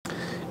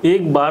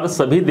एक बार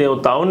सभी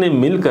देवताओं ने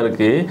मिल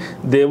करके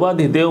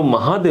देवाधिदेव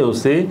महादेव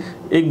से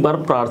एक बार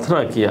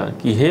प्रार्थना किया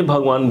कि हे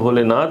भगवान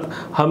भोलेनाथ,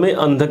 हमें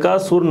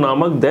अंधकासुर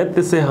नामक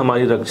दैत्य से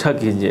हमारी रक्षा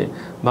कीजिए।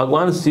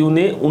 भगवान शिव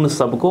ने उन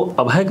सबको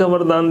अभय का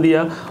वरदान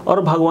दिया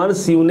और भगवान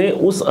शिव ने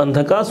उस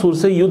अंधकासुर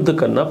से युद्ध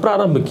करना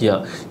प्रारंभ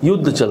किया।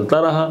 युद्ध चलता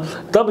रहा।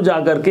 तब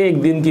जाकर के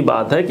एक दिन की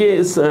बात है कि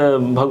इस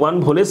भगवान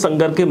भोले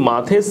शंकर के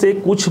माथे से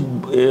कुछ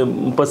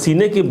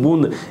पसीने की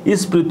बूंद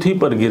इस पृथ्वी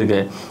पर गिर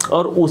गए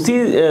और उसी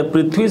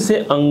पृथ्वी से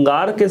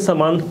अंगार के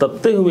समान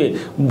तपते हुए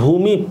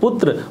भूमि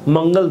पुत्र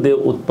मंगल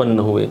देव उत्पन्न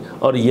हुए।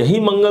 और यही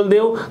मंगल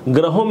देव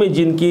ग्रहों में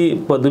जिनकी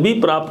पदवी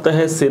प्राप्त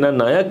है सेना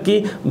नायक की,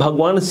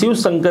 भगवान शिव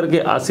शंकर के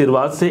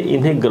आशीर्वाद से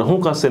इन्हें ग्रहों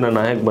का सेना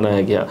नायक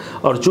बनाया गया।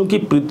 और चूंकि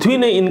पृथ्वी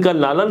ने इनका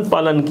लालन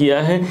पालन किया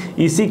है,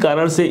 इसी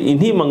कारण से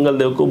इन्हीं मंगल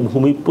देव को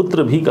भूमि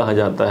पुत्र भी कहा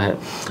जाता है।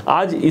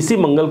 आज इसी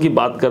मंगल की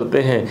बात करते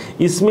हैं।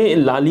 इसमें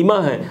लालिमा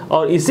है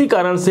और इसी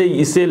कारण से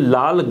इसे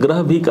लाल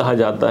ग्रह भी कहा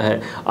जाता है।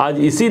 आज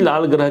इसी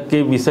लाल ग्रह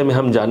के विषय में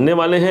हम जानने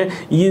वाले हैं।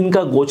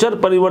 इनका गोचर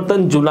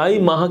परिवर्तन जुलाई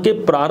माह के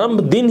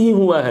प्रारंभ दिन ही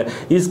हुआ है।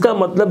 इसका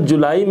मतलब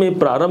जुलाई में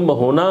प्रारंभ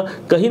होना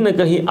कहीं न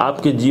कहीं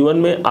आपके जीवन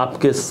में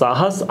आपके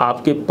साहस,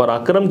 आपके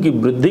पराक्रम की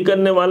वृद्धि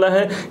करने वाला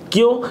है।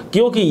 क्यों?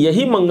 क्योंकि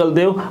यही मंगल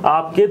देव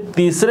आपके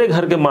तीसरे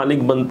घर के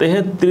मालिक बनते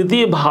हैं।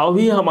 तृतीय भाव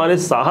ही हमारे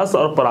साहस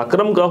और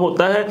पराक्रम का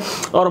होता है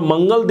और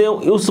मंगल देव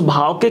उस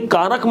भाव के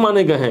कारक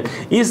माने गए हैं।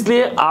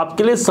 इसलिए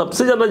आपके लिए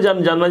सबसे ज्यादा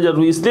जानना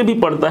जरूरी इसलिए भी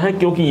पड़ता है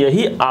क्योंकि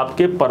यही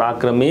आपके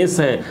पराक्रमेश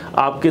हैं,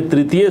 आपके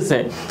तृतीयेश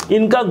हैं।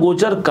 इनका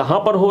गोचर कहां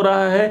पर हो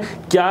रहा है,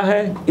 क्या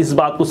है, इस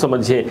बात को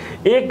समझिए।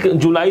 1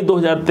 जुलाई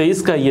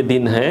 2023 का ये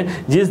दिन है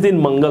जिस दिन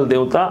मंगल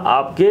देवता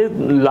आपके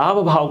लाभ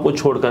भाव को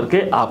छोड़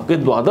करके आपके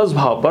द्वादश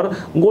भाव पर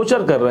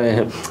गोचर कर रहे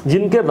हैं।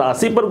 जिनके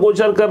राशि पर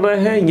गोचर कर रहे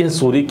हैं यह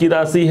सूर्य की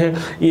राशि है,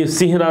 ये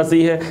सिंह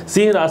राशि है।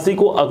 सिंह राशि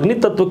को अग्नि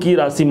तत्व की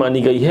राशि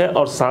मानी गई है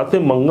और साथ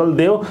में मंगल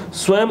देव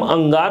स्वयं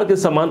अंगार के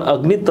समान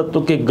अग्नि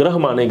तत्व के ग्रह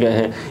माने गए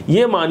हैं।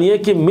 ये मानिए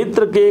कि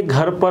मित्र के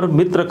घर पर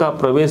मित्र का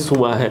प्रवेश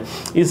हुआ है।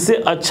 इससे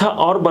अच्छा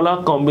और बड़ा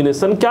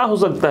कॉम्बिनेशन क्या हो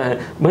सकता है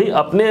भाई।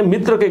 अपने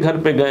मित्र के घर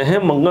पे गए हैं,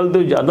 मंगल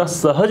देव ज्यादा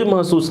सहज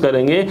महसूस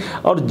करेंगे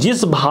और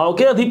जिस भाव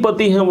के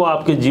अधिपति हैं वो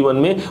आपके जीवन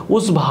में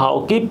उस भाव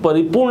की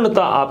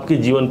परिपूर्णता आपके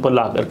जीवन पर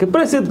ला करके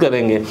प्रेषित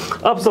करेंगे।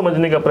 अब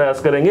समझने का प्रयास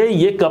करेंगे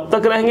ये कब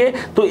तक रहेंगे।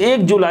 तो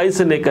 1 जुलाई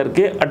से लेकर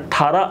के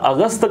 18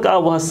 अगस्त का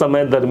वह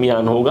समय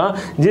दरमियान होगा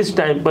जिस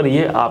टाइम पर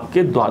ये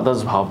आपके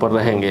द्वादश भाव पर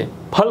रहेंगे।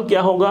 फल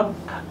क्या होगा,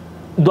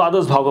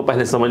 द्वादश भाव को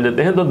पहले समझ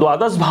लेते हैं। तो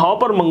द्वादश भाव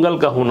पर मंगल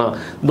का होना,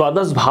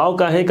 द्वादश भाव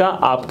कहेगा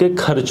आपके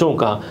खर्चों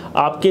का,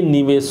 आपके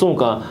निवेशों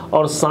का,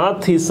 और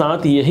साथ ही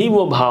साथ यही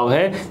वो भाव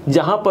है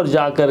जहां पर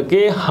जाकर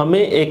के हमें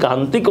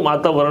एकांतिक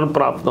वातावरण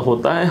प्राप्त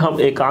होता है, हम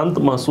एकांत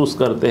महसूस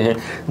करते हैं।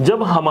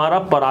 जब हमारा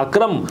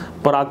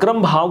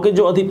पराक्रम भाव के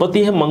जो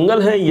अधिपति है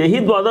मंगल है, यही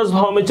द्वादश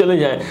भाव में चले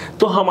जाए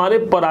तो हमारे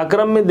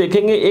पराक्रम में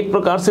देखेंगे एक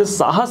प्रकार से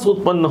साहस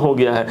उत्पन्न हो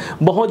गया है,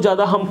 बहुत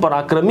ज्यादा हम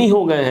पराक्रमी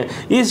हो गए हैं।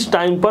 इस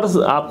टाइम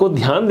पर आपको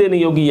ध्यान देने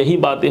होगी यही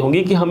बातें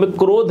होंगी कि हमें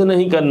क्रोध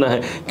नहीं करना है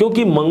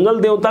क्योंकि मंगल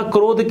देवता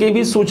क्रोध के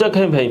भी सूचक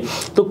हैं भाई।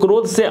 तो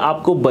क्रोध से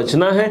आपको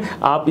बचना है,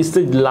 आप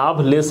इससे लाभ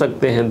ले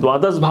सकते हैं।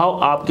 द्वादश भाव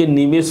आपके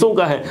निवेशों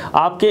का है,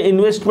 आपके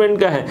इन्वेस्टमेंट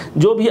का है।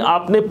 जो भी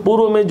आपने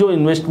पूर्व में जो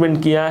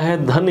इन्वेस्टमेंट किया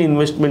है, धन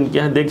इन्वेस्टमेंट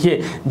किया है,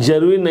 देखिए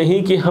जरूरी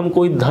नहीं कि हम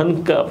कोई धन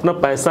का अपना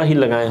पैसा ही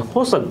लगाएं।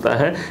 हो सकता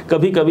है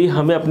कभी कभी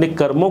हमें अपने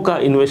कर्मों का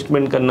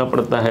इन्वेस्टमेंट करना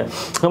पड़ता है।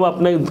 हम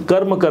अपने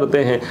कर्म करते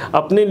हैं,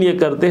 अपने लिए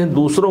करते हैं,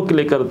 दूसरों के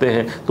लिए करते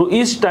हैं। तो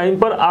इस टाइम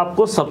पर आपको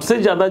सबसे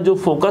ज्यादा जो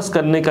फोकस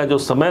करने का जो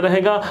समय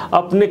रहेगा,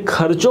 अपने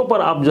खर्चों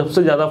पर आप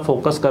सबसे ज्यादा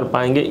फोकस कर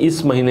पाएंगे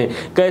इस महीने।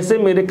 कैसे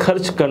मेरे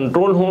खर्च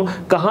कंट्रोल हो,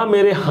 कहां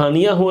मेरे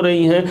हानियां हो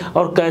रही हैं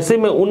और कैसे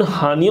मैं उन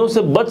हानियों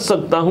से बच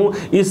सकता हूं,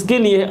 इसके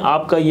लिए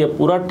आपका यह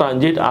पूरा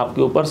ट्रांजिट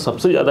आपके ऊपर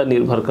सबसे ज्यादा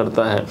निर्भर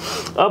करता है।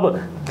 अब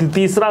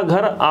तीसरा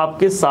घर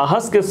आपके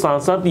साहस के साथ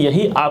साथ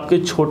यही आपके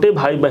छोटे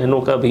भाई बहनों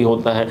का भी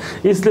होता है।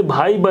 इसलिए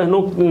भाई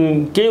बहनों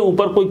के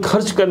ऊपर कोई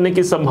खर्च करने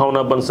की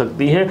संभावना बन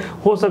सकती है।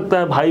 हो सकता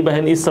है भाई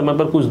बहन इस समय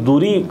पर कुछ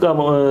दूरी का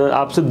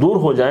आपसे दूर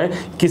हो जाए,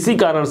 किसी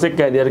कारण से,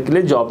 कैरियर के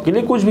लिए, जॉब के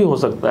लिए, कुछ भी हो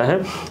सकता है।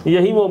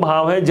 यही वो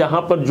भाव है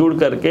जहां पर जुड़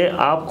करके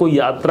आपको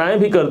यात्राएं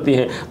भी करती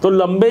हैं। तो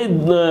लंबे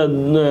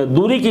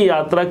दूरी की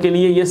यात्रा के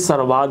लिए ये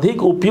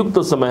सर्वाधिक उपयुक्त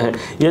समय है,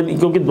 यदि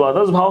क्योंकि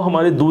द्वादश भाव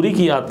हमारी दूरी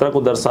की यात्रा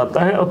को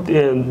दर्शाता है और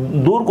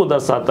दूर को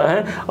दर्शाता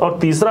है और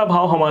तीसरा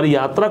भाव हमारी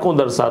यात्रा को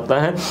दर्शाता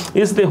है।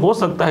 इसलिए हो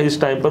सकता है इस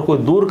टाइम पर कोई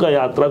दूर का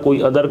यात्रा, कोई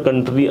अदर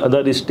कंट्री,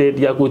 अदर स्टेट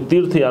या कोई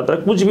तीर्थ यात्रा,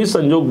 कुछ भी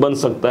संयोग बन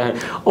सकता है।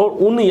 और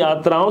उन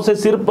यात्राओं से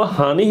सिर्फ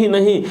हानि ही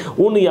नहीं,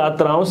 उन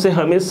यात्राओं से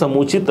हमें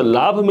समुचित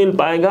लाभ मिल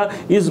पाएगा।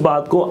 इस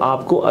बात को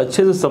आपको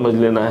अच्छे से समझ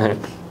लेना है।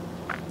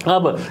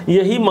 अब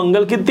यही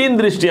मंगल की 3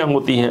 दृष्टियां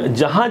होती हैं।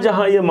 जहां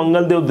जहां ये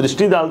मंगल देव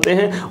दृष्टि डालते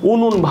हैं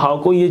उन भाव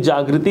को ये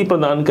जागृति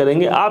प्रदान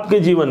करेंगे आपके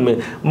जीवन में।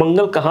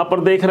 मंगल कहां पर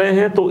देख रहे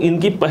हैं तो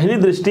इनकी पहली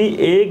दृष्टि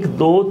 1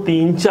 2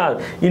 3 4,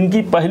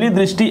 इनकी पहली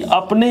दृष्टि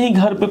अपने ही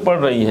घर पे पड़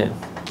रही है।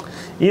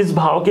 इस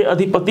भाव के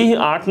अधिपति ही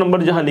 8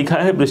 नंबर जहां लिखा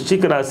है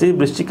वृश्चिक राशि,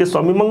 वृश्चिक के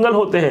स्वामी मंगल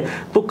होते हैं।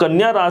 तो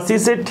कन्या राशि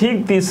से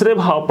ठीक तीसरे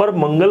भाव पर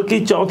मंगल की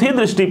चौथी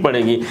दृष्टि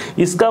पड़ेगी।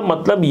 इसका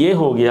मतलब ये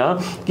हो गया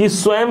कि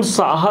स्वयं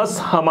साहस,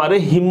 हमारे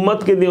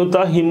हिम्मत के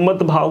देवता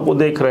हिम्मत भाव को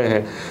देख रहे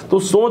हैं। तो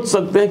सोच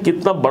सकते हैं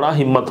कितना बड़ा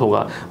हिम्मत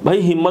होगा। भाई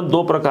हिम्मत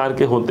दो प्रकार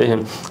के होते हैं,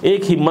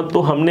 एक हिम्मत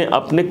तो हमने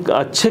अपने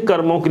अच्छे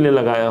कर्मों के लिए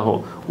लगाया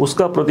हो,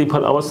 उसका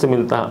प्रतिफल अवश्य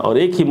मिलता है, और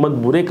एक हिम्मत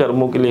बुरे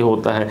कर्मों के लिए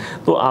होता है।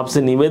 तो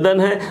आपसे निवेदन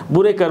है,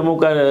 बुरे कर्मों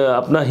का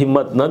अपना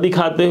हिम्मत न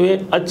दिखाते हुए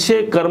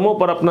अच्छे कर्मों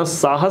पर अपना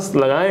साहस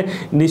लगाएं।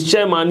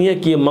 निश्चय मानिए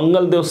कि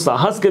मंगल देव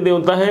साहस के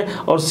देवता हैं,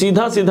 और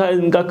सीधा सीधा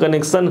इनका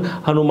कनेक्शन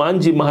हनुमान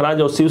जी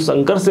महाराज और शिव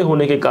शंकर से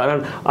होने के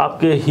कारण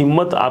आपके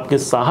हिम्मत, आपके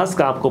साहस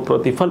का आपको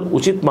प्रतिफल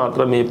उचित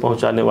मात्रा में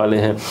पहुंचाने वाले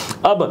हैं।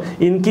 अब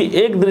इनकी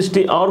एक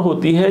दृष्टि और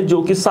होती है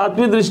जो कि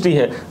 7वीं दृष्टि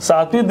है।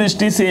 7वीं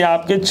दृष्टि से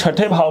आपके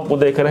छठे भाव को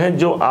देख रहे हैं,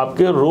 जो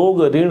आपके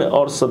रोग, ऋण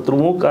और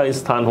शत्रुओं का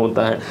स्थान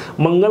होता है।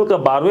 मंगल का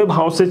 12वें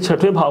भाव से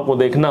छठे भाव को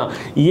देखना,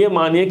 ये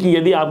मानिए कि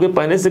यदि आपके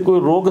पहले से कोई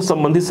रोग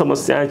संबंधी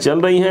समस्याएं चल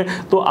रही हैं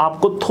तो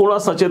आपको थोड़ा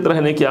सचेत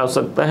रहने की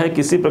आवश्यकता है,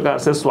 किसी प्रकार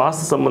से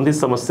स्वास्थ्य संबंधी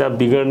समस्या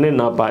बिगड़ने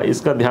ना पाए,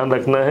 इसका ध्यान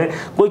रखना है।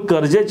 कोई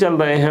कर्जे चल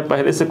रहे हैं,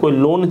 पहले से कोई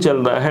लोन चल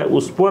रहा है,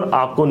 उस पर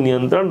आपको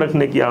नियंत्रण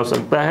रखने की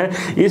आवश्यकता है।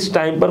 इस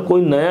टाइम पर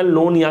कोई नया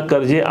लोन या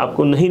कर्जे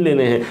आपको नहीं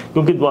लेने हैं,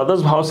 क्योंकि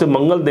द्वादश भाव से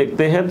मंगल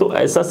देखते हैं तो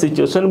ऐसा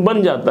सिचुएशन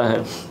बन जाता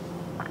है।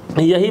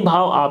 यही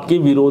भाव आपके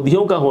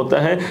विरोधियों का होता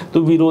है। तो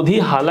विरोधी,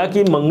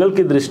 हालांकि मंगल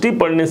की दृष्टि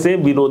पड़ने से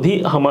विरोधी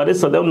हमारे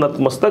सदैव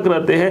नतमस्तक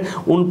रहते हैं,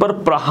 उन पर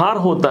प्रहार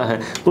होता है,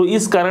 तो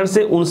इस कारण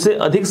से उनसे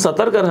अधिक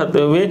सतर्क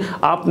रहते हुए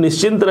आप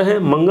निश्चिंत रहें।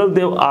 मंगल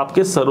देव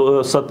आपके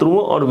शत्रुओं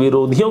और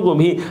विरोधियों को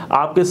भी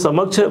आपके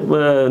समक्ष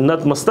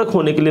नतमस्तक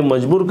होने के लिए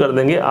मजबूर कर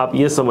देंगे, आप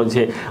ये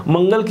समझिए।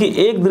 मंगल की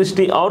एक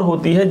दृष्टि और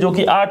होती है जो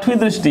कि 8वीं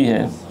दृष्टि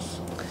है।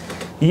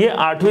 ये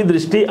 8वीं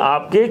दृष्टि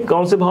आपके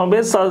कौन से भाव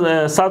में?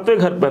 7वें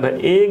घर पर है।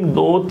 1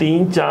 2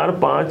 3 4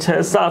 5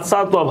 6 7,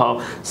 7वां भाव।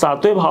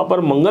 7वें भाव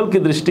पर मंगल की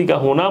दृष्टि का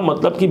होना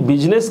मतलब कि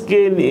बिजनेस के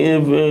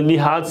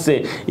लिहाज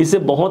से इसे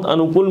बहुत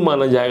अनुकूल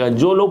माना जाएगा।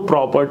 जो लोग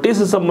प्रॉपर्टी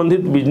से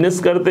संबंधित बिजनेस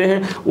करते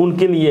हैं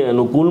उनके लिए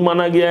अनुकूल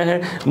माना गया है।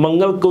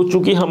 मंगल को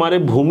चूंकि हमारे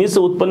भूमि से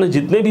उत्पन्न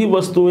जितने भी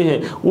वस्तुएं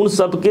हैं उन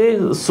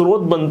सबके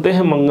स्रोत बनते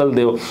हैं मंगल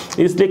देव,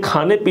 इसलिए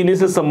खाने पीने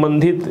से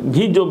संबंधित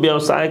भी जो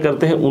व्यवसाय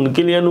करते हैं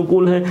उनके लिए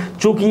अनुकूल है।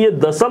 चूंकि ये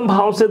दसम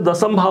भाव से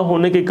दसम भाव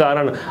होने के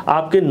कारण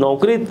आपके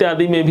नौकरी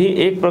इत्यादि में भी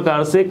एक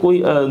प्रकार से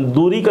कोई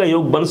दूरी का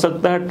योग बन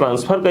सकता है,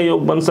 ट्रांसफर का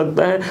योग बन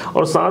सकता है।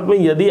 और साथ में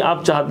यदि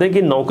आप चाहते हैं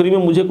कि नौकरी में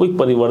मुझे कोई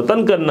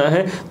परिवर्तन करना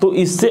है तो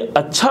इससे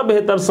अच्छा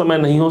बेहतर समय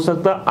नहीं हो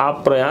सकता।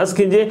 आप प्रयास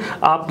कीजिए,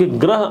 आपके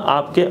ग्रह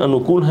आपके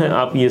अनुकूल हैं,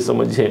 आप ये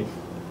समझिए।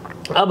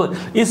 अब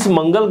इस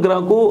मंगल ग्रह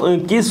को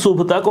की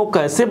शुभता को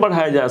कैसे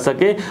बढ़ाया जा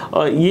सके,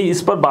 ये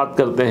इस पर बात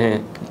करते हैं।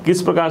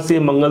 किस प्रकार से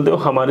मंगल देव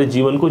हमारे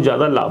जीवन को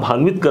ज़्यादा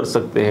लाभान्वित कर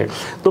सकते हैं।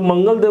 तो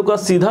मंगल देव का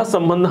सीधा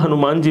संबंध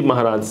हनुमान जी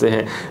महाराज से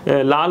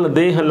है। लाल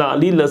देह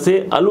लाली लसे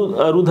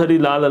अरुधरी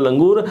लाल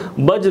लंगूर,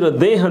 वज्र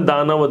देह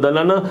दानव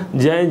दलन,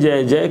 जय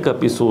जय जय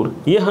कपिसूर।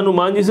 ये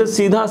हनुमान जी से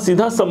सीधा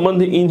सीधा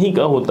संबंध इन्हीं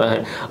का होता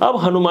है। अब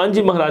हनुमान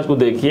जी महाराज को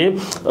देखिए,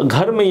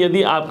 घर में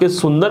यदि आपके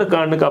सुंदर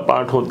कांड का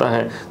पाठ होता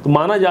है तो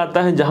माना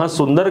जाता है जहाँ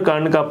सुंदर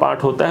कांड का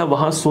पाठ होता है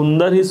वहाँ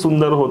सुंदर ही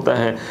सुंदर होता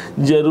है।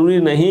 जरूरी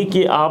नहीं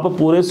कि आप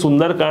पूरे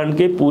सुंदर कांड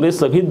के पूरे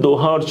सभी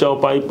दोहा और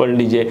चौपाई पढ़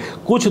लीजिए,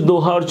 कुछ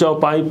दोहा और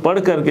चौपाई पढ़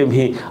करके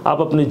भी आप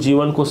अपने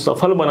जीवन को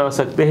सफल बना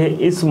सकते हैं।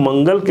 इस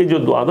मंगल के जो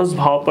द्वादश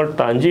भाव पर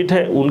ट्रांजिट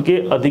है उनके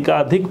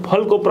अधिकाधिक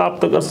फल को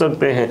प्राप्त कर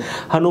सकते हैं।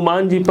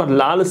 हनुमान जी पर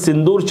लाल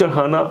सिंदूर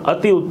चढ़ाना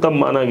अति उत्तम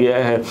माना गया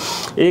है।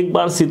 एक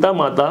बार सीता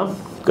माता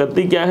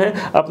करती क्या है,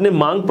 अपने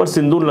मांग पर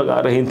सिंदूर लगा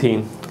रही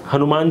थी।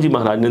 हनुमान जी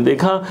महाराज ने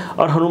देखा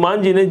और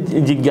हनुमान जी ने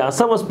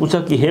जिज्ञासावश पूछा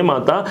कि हे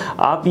माता,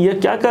 आप ये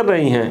क्या कर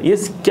रही हैं, ये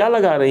क्या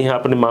लगा रही हैं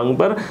अपने मांग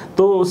पर।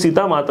 तो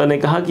सीता माता ने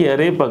कहा कि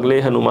अरे पगले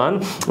हनुमान,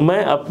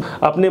 मैं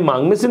अपने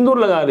मांग में सिंदूर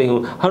लगा रही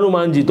हूँ।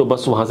 हनुमान जी तो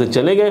बस वहाँ से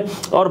चले गए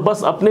और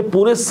बस अपने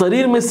पूरे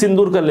शरीर में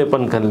सिंदूर का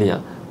लेपन कर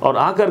लिया और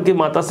आकर के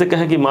माता से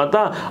कहे कि माता,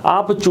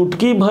 आप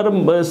चुटकी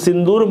भर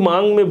सिंदूर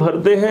मांग में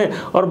भरते हैं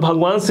और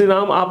भगवान श्री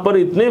राम आप पर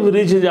इतने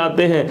रिझ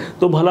जाते हैं,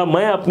 तो भला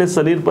मैं अपने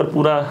शरीर पर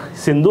पूरा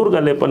सिंदूर का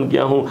लेपन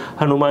किया हूँ।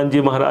 हनुमान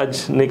जी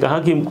महाराज ने कहा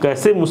कि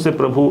कैसे मुझसे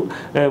प्रभु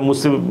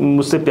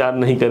मुझसे प्यार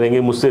नहीं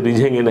करेंगे, मुझसे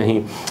रिझेंगे नहीं।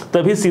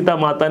 तभी सीता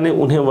माता ने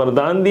उन्हें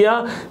वरदान दिया,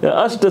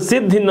 अष्ट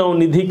सिद्धि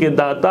नवनिधि के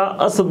दाता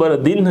असबर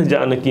दीन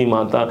जानकी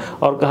माता,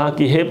 और कहा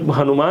कि हे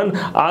हनुमान,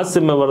 आज से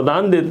मैं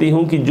वरदान देती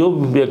हूँ कि जो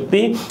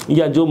व्यक्ति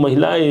या जो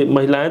महिलाएं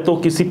तो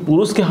किसी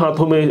पुरुष के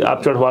हाथों में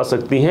आप चढ़वा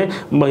सकती हैं,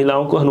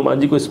 महिलाओं को हनुमान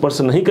जी को स्पर्श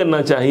नहीं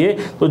करना चाहिए।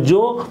 तो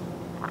जो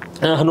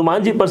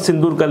हनुमान जी पर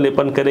सिंदूर का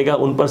लेपन करेगा,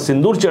 उन पर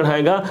सिंदूर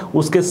चढ़ाएगा,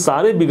 उसके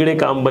सारे बिगड़े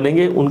काम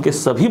बनेंगे, उनके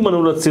सभी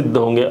मनोरथ सिद्ध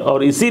होंगे।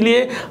 और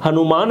इसीलिए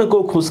हनुमान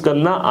को खुश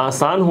करना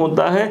आसान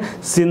होता है,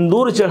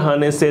 सिंदूर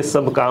चढ़ाने से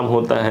सब काम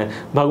होता है।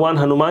 भगवान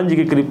हनुमान जी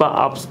की कृपा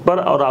आप पर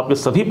और आपके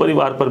सभी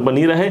परिवार पर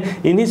बनी रहे।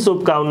 इन्हीं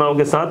शुभकामनाओं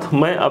के साथ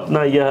मैं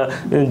अपना यह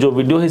जो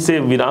वीडियो है इसे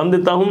विराम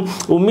देता हूँ।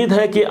 उम्मीद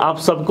है कि आप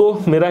सबको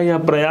मेरा यह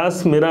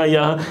प्रयास, मेरा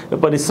यह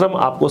परिश्रम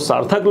आपको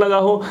सार्थक लगा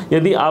हो।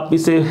 यदि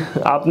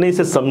आपने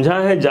इसे समझा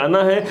है,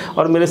 जाना है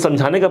और मेरे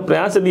समझाने का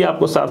प्रयास यदि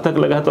आपको सार्थक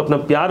लगा है तो अपना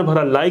प्यार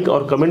भरा लाइक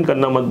और कमेंट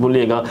करना मत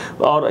भूलिएगा।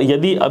 और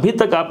यदि अभी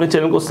तक आपने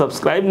चैनल को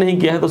सब्सक्राइब नहीं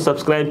किया है तो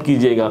सब्सक्राइब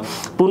कीजिएगा।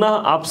 पुनः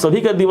आप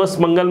सभी का दिवस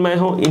मंगलमय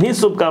हो। इन्हीं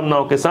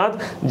शुभकामनाओं के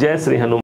साथ जय श्री हनुमान।